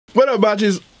What up,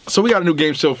 Botches? So we got a new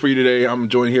game show for you today. I'm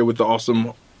joined here with the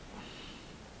awesome...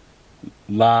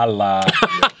 La.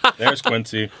 There's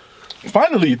Quincy.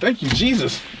 Finally, thank you,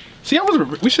 Jesus. See,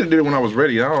 we should have did it when I was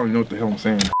ready. I don't even know what the hell I'm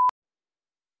saying.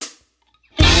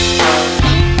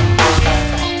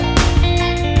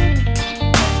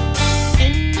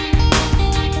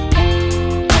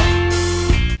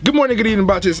 Good morning, good evening,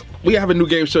 Botches. We have a new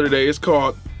game show today. It's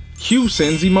called Q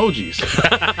Sends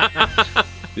Emojis.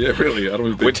 Yeah, really. I don't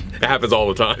even think... Which happens all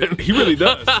the time. He really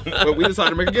does. But we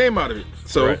decided to make a game out of it.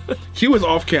 So right. Q is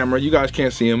off camera. You guys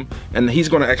can't see him. And he's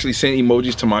going to actually send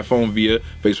emojis to my phone via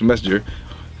Facebook Messenger.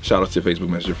 Shout out to Facebook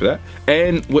Messenger for that.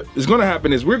 And what is going to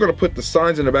happen is we're going to put the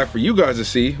signs in the back for you guys to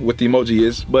see what the emoji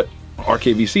is. But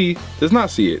RKVC does not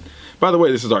see it. By the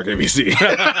way, this is RKVC.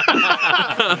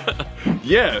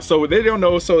 Yeah, so they don't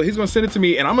know, so he's gonna send it to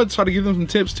me, and I'm gonna try to give them some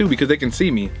tips too because they can see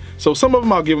me. So some of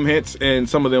them I'll give them hints, and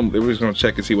some of them we're just gonna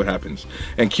check and see what happens.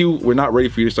 And Q, we're not ready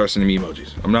for you to start sending me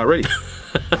emojis. I'm not ready.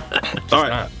 All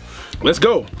right, let's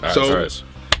go. All right, so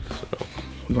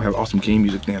we're gonna have awesome game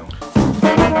music now.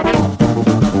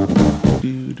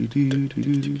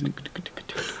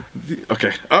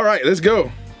 Okay, all right, let's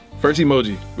go. First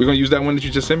emoji. We're gonna use that one that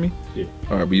you just sent me? Yeah.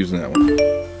 All right, we're using that one.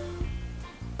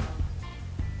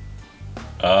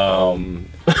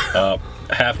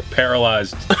 Half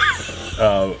paralyzed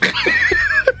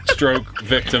stroke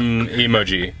victim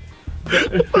emoji.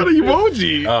 It's not an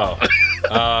emoji. Oh.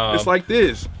 It's like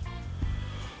this.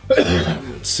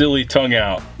 Silly tongue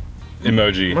out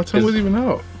emoji. My tongue was even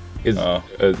out. Is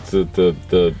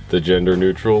the gender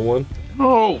neutral one?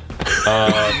 Oh.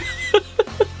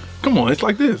 Come on, it's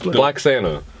like this. Look. Black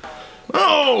Santa.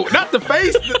 Oh, not the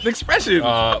face, the expression.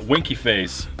 Winky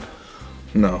face.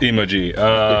 No. Emoji.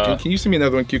 Can you send me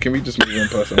another one, Q? Can we just make one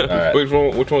person? All right.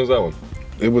 Which one is that one?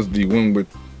 It was the one with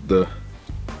the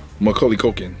Macaulay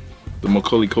Culkin. The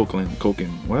Macaulay Culkin.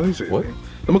 Why do they say what?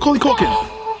 The Macaulay Culkin.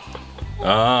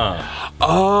 Ah.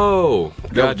 Oh.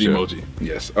 That Gotcha. was the emoji.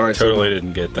 Yes. All right. Totally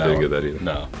didn't get that. Didn't get that either.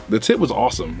 No. The tip was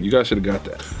awesome. You guys should have got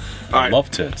that. All right. Love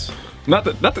tits. Not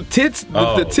the tits.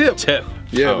 The tip. Tip.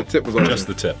 Yeah, the tip was awesome. Just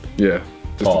the tip. Yeah.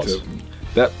 Just Pause.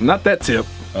 the tip. Not that tip.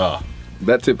 Oh.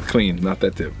 That tip clean, not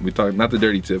that tip. We talk not the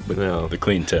dirty tip, but no, the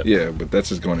clean tip. Yeah, but that's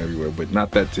just going everywhere. But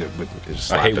not that tip. But it's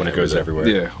just I hate when it goes everywhere.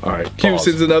 Yeah. All right. Q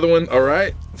sends another one. All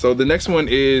right. So the next one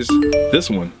is this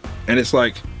one, and it's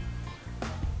like.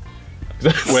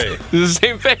 Wait. This is the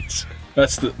same face.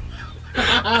 That's the.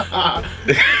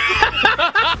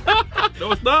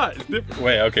 No, it's not. It's different.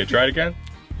 Wait. Okay. Try it again.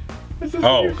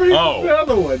 Oh.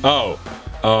 Another one.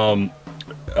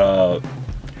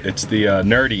 It's the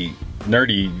nerdy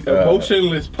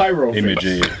motionless pyro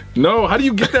emoji. No, how do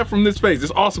you get that from this face?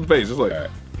 This awesome face. It's like. All right.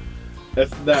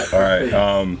 That's not. All right.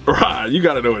 Right, you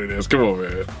gotta know what it is. Come on,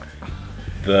 man.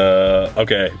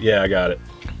 Okay. Yeah, I got it.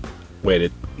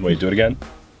 Wait. Do it again.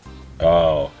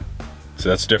 Oh. So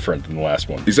that's different than the last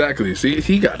one. Exactly. See,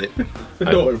 he got it.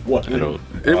 No, it wasn't.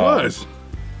 It was.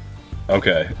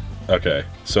 Okay.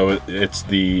 So it's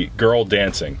the girl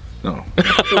dancing. No.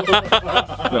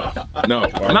 No.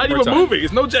 I'm not even moving.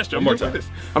 It's no gesture. One more time.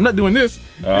 I'm not doing this.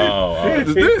 Oh.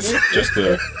 It's this. Just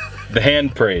the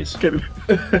hand praise.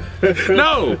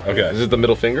 No. Okay. Is it the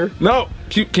middle finger? No.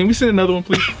 Can we send another one,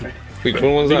 please? Which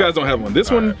one was that? You guys don't have one.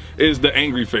 This one is the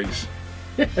angry face.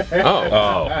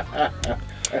 Oh.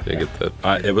 Didn't get that.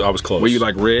 I was close. Were you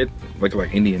like red?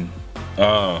 Like Indian?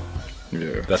 Oh.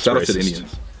 Yeah. That's shout racist. out to the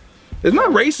Indians. It's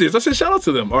not racist. I said shout out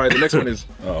to them. All right, the next one is.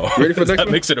 Oh. You ready for the next that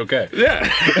one? makes it okay. Yeah.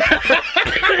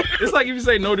 It's like if you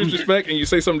say no disrespect and you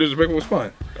say something disrespectful, it's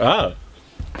fine. Ah.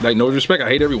 Like no disrespect, I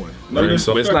hate everyone. But it's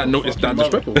not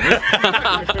disrespectful. All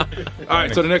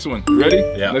right, so the next one. Ready?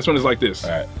 Yeah. Next one is like this.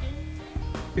 All right.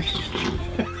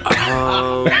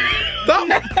 Stop.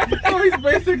 Oh, he's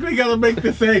basically gonna make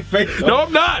the same face. No,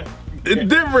 I'm not. It's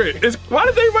different. Why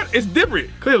did they run? It's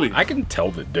different, clearly. I can tell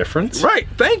the difference. Right,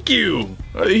 thank you.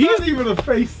 He's not even a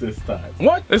face this time.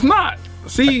 What? It's not.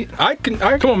 See,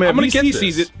 come on, man. I'm gonna get VC this.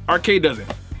 sees it. Arcade doesn't.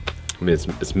 I mean,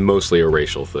 it's mostly a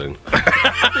racial thing. But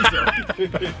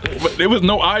there was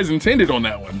no eyes intended on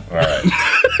that one. All right.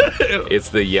 It's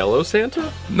the yellow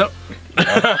Santa? No.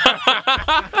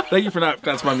 Thank you for not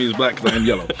classifying me as black because I am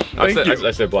yellow.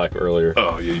 I said black earlier.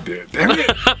 Oh, yeah, you did. Damn it.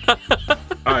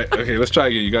 All right, okay, let's try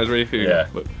again. You guys ready? Here, Yeah.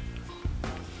 Look.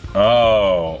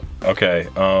 Oh. Okay.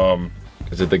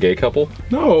 Is it the gay couple?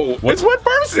 No, it's one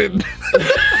person.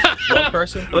 One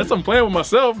person? Unless I'm playing with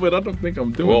myself, but I don't think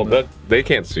I'm doing Well, that. they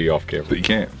can't see you off camera. You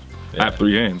can't. Yeah. I have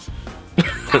 3 hands.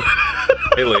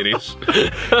 Hey, ladies.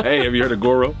 Hey, have you heard of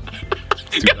Goro?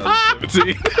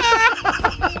 2017.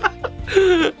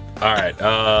 All right.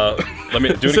 Let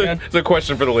me do it again. It's a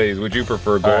question for the ladies. Would you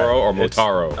prefer Goro or It's,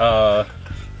 Motaro?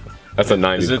 That's a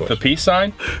 90s Is it the question. peace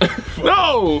sign?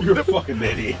 No. You're a fucking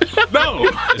idiot. No.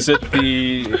 Is it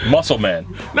the muscle man?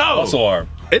 No. Muscle arm.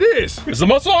 It is. Is the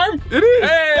muscle arm? It is.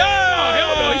 Hey! Oh,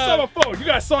 hell no. He saw my phone. You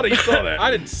guys saw that. He saw that.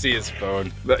 I didn't see his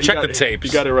phone. You Check got the it. tapes.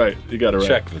 You got it right. You got it right.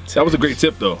 Check the tapes. That was a great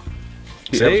tip, though.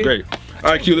 That was See? great.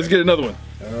 All right, Q. Let's get another one.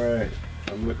 Alright.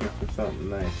 I'm looking for something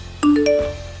nice.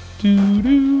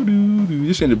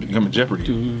 This ended up becoming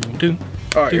Jeopardy.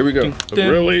 All right, here we go.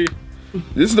 Really?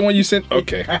 This is the one you sent?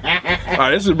 Okay. All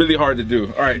right, this is really hard to do.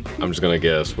 All right, I'm just gonna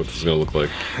guess what this is gonna look like.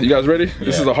 you guys ready?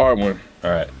 This is a hard one.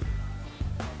 All right.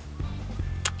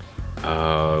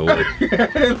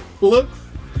 Like Looks.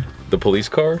 the police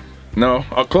car? No,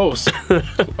 close.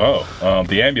 Oh,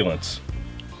 the ambulance.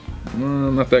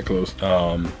 Not that close.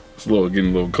 It's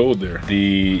getting a little cold there.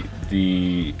 The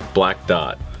Black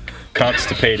dot.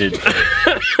 constipated.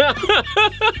 I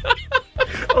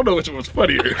don't know which one's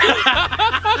funnier.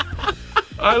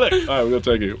 All right, look. All right, we're gonna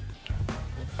take it.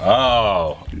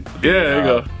 Oh, Yeah, there you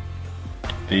go.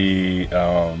 the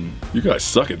You guys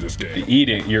suck at this game.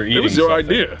 eating. You're eating. It was your something.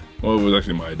 idea. Well, it was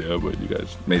actually my idea, but you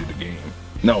guys made it the game.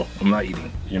 No, I'm not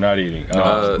eating. You're not eating.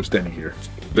 No, I'm standing here.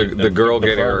 The girl the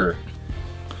getting burger. her.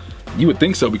 You would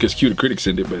think so because Q the critic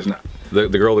sent it, but it's not. The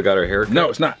girl that got her hair cut? No,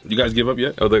 it's not. You guys give up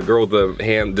yet? Oh, the girl with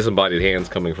the disembodied hands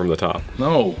coming from the top.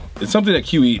 No, it's something that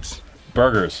Q eats.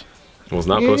 Burgers. Well, it's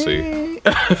not pussy.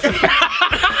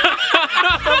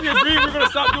 We agree we're gonna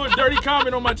stop doing dirty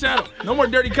comment on my channel. No more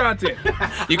dirty content.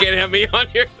 You can't have me on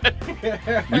here.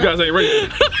 You guys ain't ready.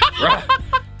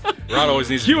 Rod always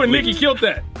needs Q to and be Nikki killed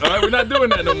that. All right, we're not doing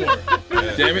that no more.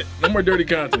 Damn it, no more dirty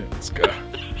content. Let's go.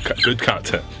 Good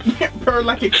content. Purr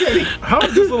like a kitty. How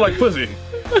does this look like pussy?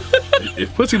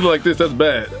 If pussy look like this, that's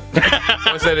bad.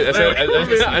 I said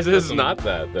it's not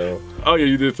that though. Oh yeah,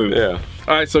 you did say that. Yeah.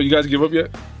 All right, so you guys give up yet?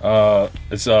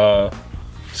 It's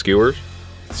Skewers?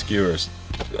 skewers.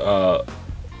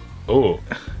 Oh.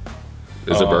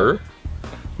 Is it burger?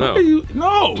 No.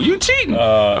 No, you cheating.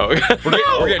 We're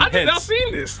no, getting I did not hints.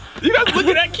 seen this. You guys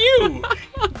looking at Q.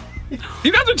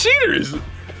 You guys are cheaters.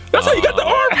 That's how you got the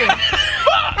arm one.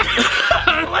 Fuck.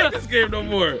 I don't like this game no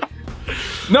more.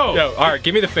 No. Yo, all right,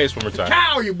 give me the face one more time.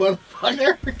 Cow, you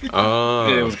motherfucker.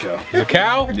 Yeah, it was a cow. The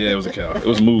cow? Yeah, it was a cow. It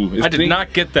was move. It's I did pink.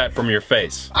 not get that from your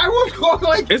face. I was going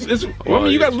like, It's. I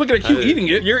mean, you guys looking at Q eating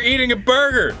it. You're eating a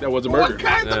burger. That was a burger. what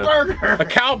kind of burger? A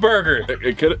cow burger.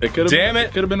 It could have. Damn it.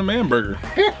 It could have been a man burger.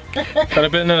 Could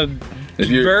have been a If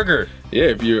you're- burger. Yeah,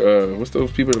 if you're what's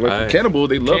those people that like cannibal?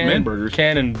 They love man burgers.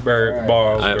 Cannon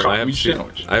balls.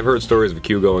 I've heard stories of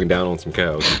Q going down on some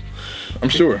cows. I'm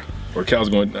sure. Or cows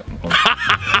going.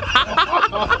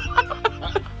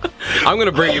 I'm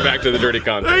gonna bring you back to the dirty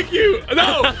content. Thank you.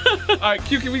 No. All right,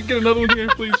 Q, can we get another one here,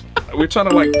 please? We're trying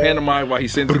to like pantomime while he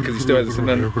sends it because he still hasn't sent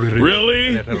nothing.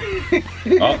 Really?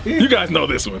 Oh, You guys know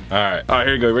this one. all right, All right,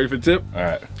 here you go. Ready for the tip? all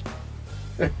right.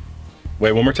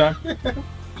 Wait, one more time.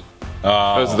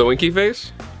 Oh, is it the winky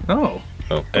face? No.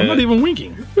 Oh. I'm not even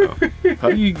winking. How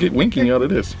do you get winking out of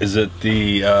this? Is it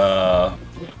the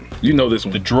You know this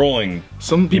one. drooling?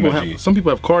 Some people emoji.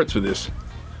 have cards for this.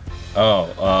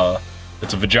 Oh,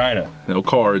 it's a vagina. No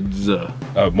cards.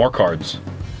 More cards.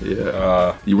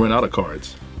 Yeah. You run out of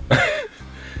cards.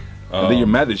 And then you're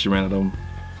mad that you ran out of them.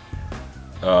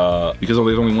 Because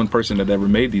there's only one person that ever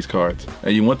made these cards,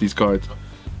 and you want these cards.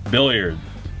 Billiard.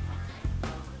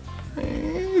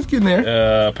 It's getting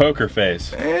there. Poker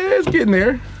face. It's getting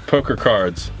there. Poker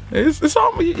cards. It's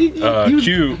all.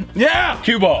 Q. Yeah.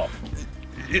 Q ball.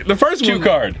 The first Q one.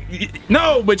 card.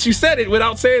 No, but you said it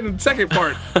without saying the second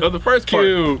part of the first part.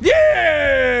 Q.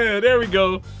 Yeah. There we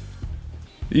go.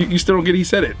 You still don't get it. He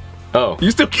said it. Oh,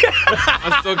 You still can't.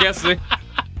 I'm still guessing.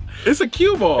 It's a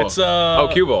cue ball. It's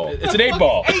Q ball. It's an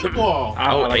 8-ball. 8-ball.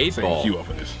 I like 8-ball. Q off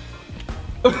of this.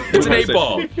 It's an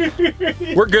 8-ball.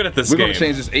 We're good at this We're game. gonna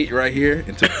change this 8 right here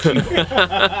into a cue ball.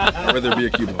 I'd rather it be a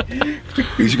cue ball.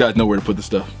 Because you guys know where to put the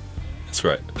stuff. That's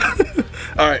right.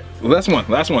 All right, last one.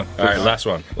 All right, last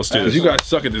one. Let's do Because this. you guys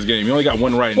suck at this game. You only got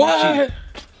one right. And you cheated.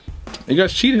 You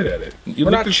guys cheated at it. You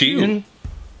We're looked not at cheating. Q.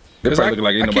 They're probably looking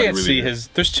like ain't I nobody can't really see there. his.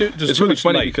 There's two. It's really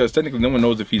funny because technically no one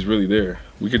knows if he's really there.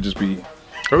 We could just be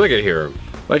Or they can hear him.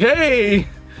 like, hey.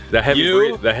 That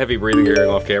heavy breathing you're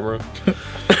hearing off camera. All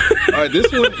right,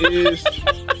 this one is.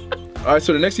 All right,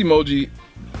 so the next emoji.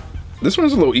 This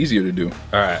one's a little easier to do.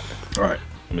 All right. All right.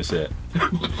 Let me see it.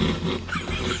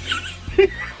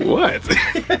 What?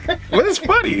 What is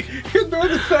funny? You're doing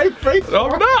the same face. No,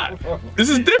 I'm not. This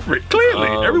is different.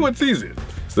 Clearly, everyone sees it.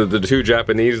 So the two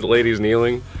Japanese ladies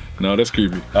kneeling. No, that's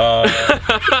creepy.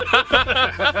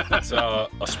 It's a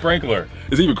sprinkler.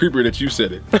 It's even creepier that you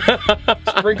said it.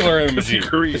 Sprinkler emoji.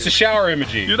 Korean. It's a shower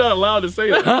emoji. You're not allowed to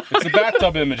say that. It's a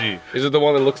bathtub emoji. Is it the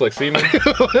one that looks like semen?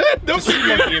 No, It's a sea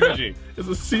monkey emoji. it's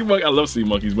a sea monkey. I love sea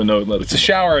monkeys, but no, it's not. It's a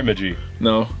shower emoji.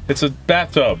 No, It's a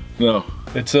bathtub. no,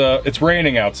 It's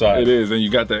raining outside. it is, and you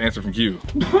got that answer from Q.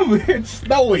 It's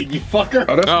snowing, you fucker.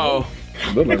 Oh, that's Oh,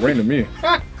 it looked like rain to me.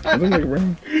 It looked like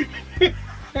rain.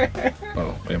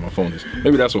 Oh, yeah, my phone is.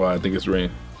 Maybe that's why I think it's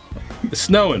rain. It's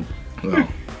snowing. No.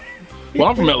 Well,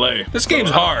 I'm from LA. This game's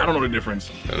so hard. I don't know the difference.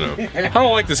 I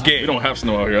don't like this We game. don't have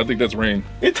snow out here. I think that's rain.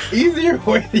 It's easier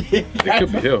with you. It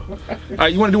could be hell. All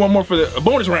right, you want to do one more for the a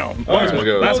bonus round? Bonus right, one. let's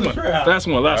go. Last Bonus one. round. Last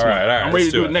one. Last All one. right, I'm ready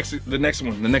let's to do do it. The next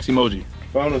one. The next emoji.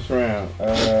 Bonus round.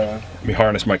 Let me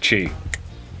harness my chi.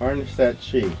 Harness that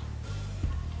chi.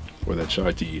 Or that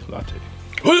chai tea latte.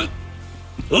 You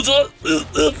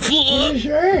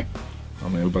sure? Oh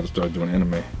man, we're about to start doing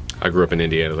anime. I grew up in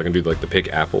Indiana. So I can do like the pick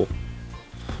apple.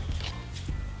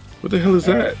 What the hell is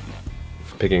that?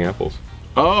 Picking apples.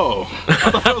 Oh,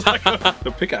 I thought that was like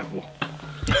the pick apple.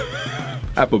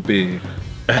 Apple pig.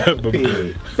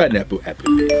 Pig. Pineapple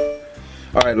apple pig.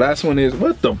 All right, last one is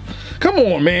what the? Come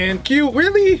on, man. Q,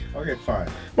 really? Okay, fine.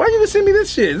 Why you even send me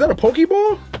this shit? Is that a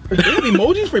Pokeball? They have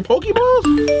emojis for Pokeballs?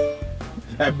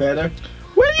 Is that better?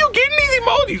 Where are you getting these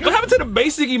emojis? What happened to the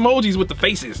basic emojis with the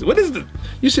faces? What is the?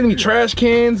 You sending me trash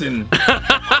cans and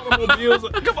automobiles?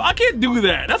 Come on, I can't do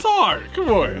that. That's hard. Come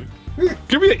on.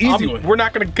 Give me an easy one. We're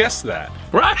not gonna guess that.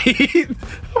 Right.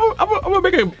 I'm gonna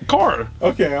make a car.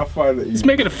 Okay, I'll find it. It's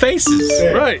making the faces.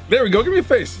 Yeah. Right. There we go. Give me a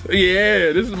face.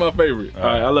 Yeah, this is my favorite. All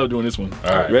right. I love doing this one.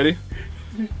 All right. Ready?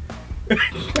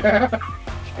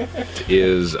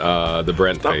 Is the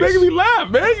Brent Stop face. making me laugh,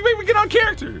 man. You make me get on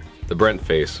character. The Brent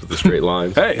face with the straight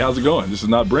lines. Hey, how's it going? This is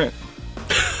not Brent.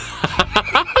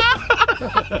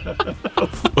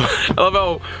 I love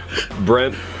how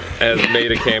Brent has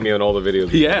made a cameo in all the videos.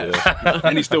 He has.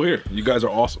 And he's still here. You guys are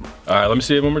awesome. All right, let me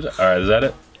see it one more time. All right, is that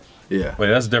it? Yeah. Wait,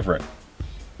 that's different.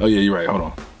 Oh, yeah, you're right. Hold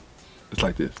on. It's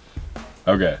like this.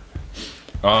 Okay.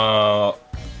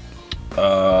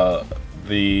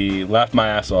 The laugh my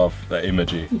ass off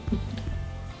emoji.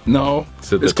 No.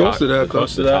 Is it the It's close to that.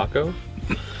 Close to that. Taco?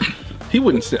 He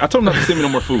wouldn't send. I told him not to send me no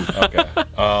more food. Okay.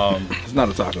 It's not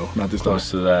a taco. Not this time.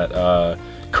 Close to that.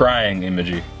 Crying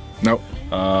emoji. Nope.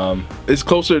 It's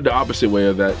closer to the opposite way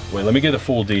of that. Wait, let me get the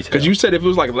full detail. Because you said if it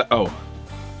was like, oh.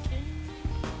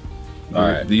 All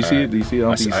right. Do you see all it? Do you see it? I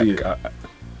don't think you see it.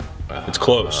 It's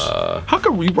close. How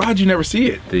come you? Why'd you never see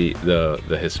it?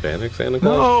 The Hispanic Santa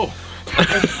Claus? No.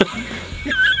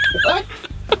 What?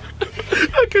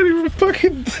 I can't even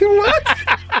fucking do what?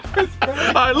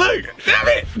 Alright, look. Damn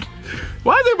it.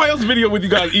 Why is everybody else's video with you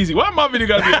guys easy? Why my video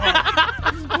gotta be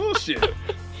hard? This is bullshit. I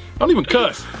don't even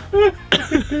cuss.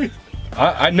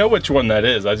 I know which one that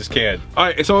is. I just can't.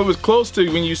 Alright, so it was close to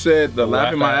when you said the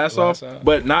laughing my ass off,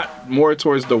 but not more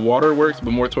towards the waterworks,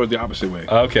 but more towards the opposite way.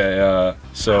 Okay.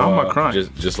 So. How am I crying?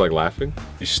 Just like laughing?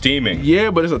 You're steaming.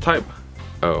 Yeah, but it's a type.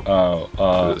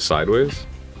 Oh. Is it sideways?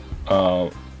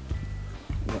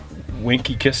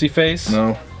 Winky kissy face.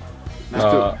 No.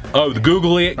 Oh, the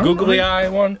googly eye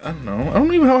one. I don't know. I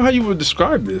don't even know how you would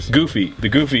describe this. Goofy. The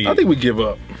goofy. I think we give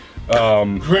up.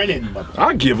 Grinning, mother.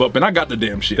 I give up and I got the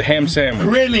damn shit. The ham sandwich.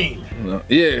 Grinning.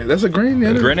 Yeah, that's a green.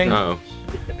 Yeah, Grinning. Oh.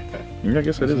 Yeah, I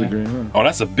guess that is a green. Huh? Oh,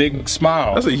 that's a big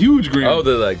smile. That's a huge green. Oh,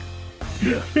 the like.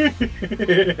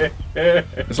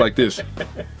 It's like this.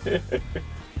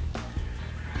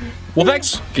 Well,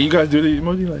 thanks. Can you guys do the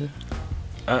emoji like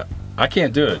that? I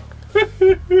can't do it.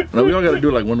 No, we all gotta do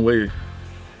it like one way,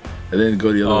 and then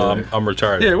go the other way. I'm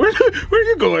retarded. Yeah, where are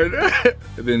you going?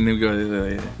 And then we go the other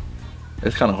way.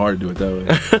 It's kind of hard to do it that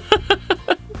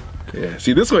way. Yeah.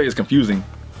 See, this way is confusing.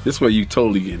 This way you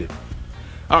totally get it.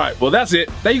 All right. Well, that's it.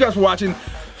 Thank you guys for watching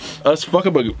us fuck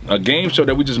up a game show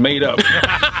that we just made up.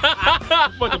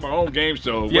 Fuck up our own game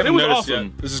show. Yeah, But it was awesome.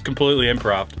 Yet. This is completely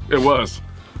improv. It was.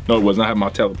 No, it wasn't. I had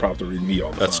my teleprompter reading me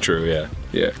all the That's time. true. Yeah.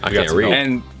 Yeah. I can't read.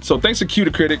 And so thanks to Q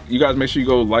the Critic. You guys make sure you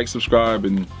go like, subscribe,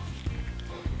 and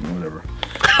whatever.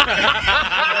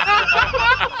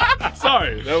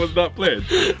 Sorry, that was not planned.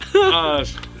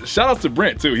 Shout outs to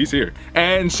Brent too, he's here.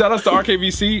 And shout outs to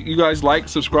RKVC. You guys like,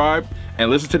 subscribe,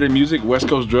 and listen to their music. West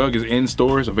Coast Drug is in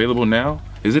stores, available now.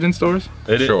 Is it in stores?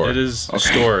 Sure. It is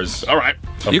stores. All right.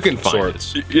 You can find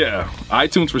sorts. Yeah,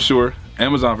 iTunes for sure.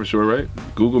 Amazon for sure, right?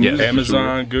 Google Yes. Music. for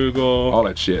Amazon, Google. sure. All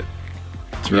that shit.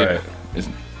 That's right. Yeah. It's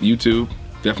YouTube.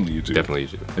 Definitely YouTube. Definitely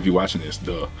YouTube. If you're watching this,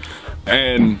 duh.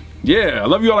 And yeah, I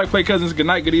love you all like Play Cousins. Good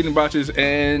night, good evening, botches,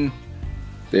 and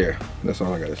there. That's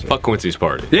all I gotta say. Fuck Quincy's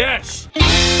party. Yes!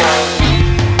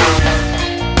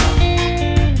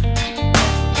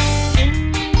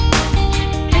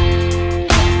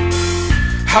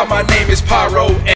 how my name is Pyro.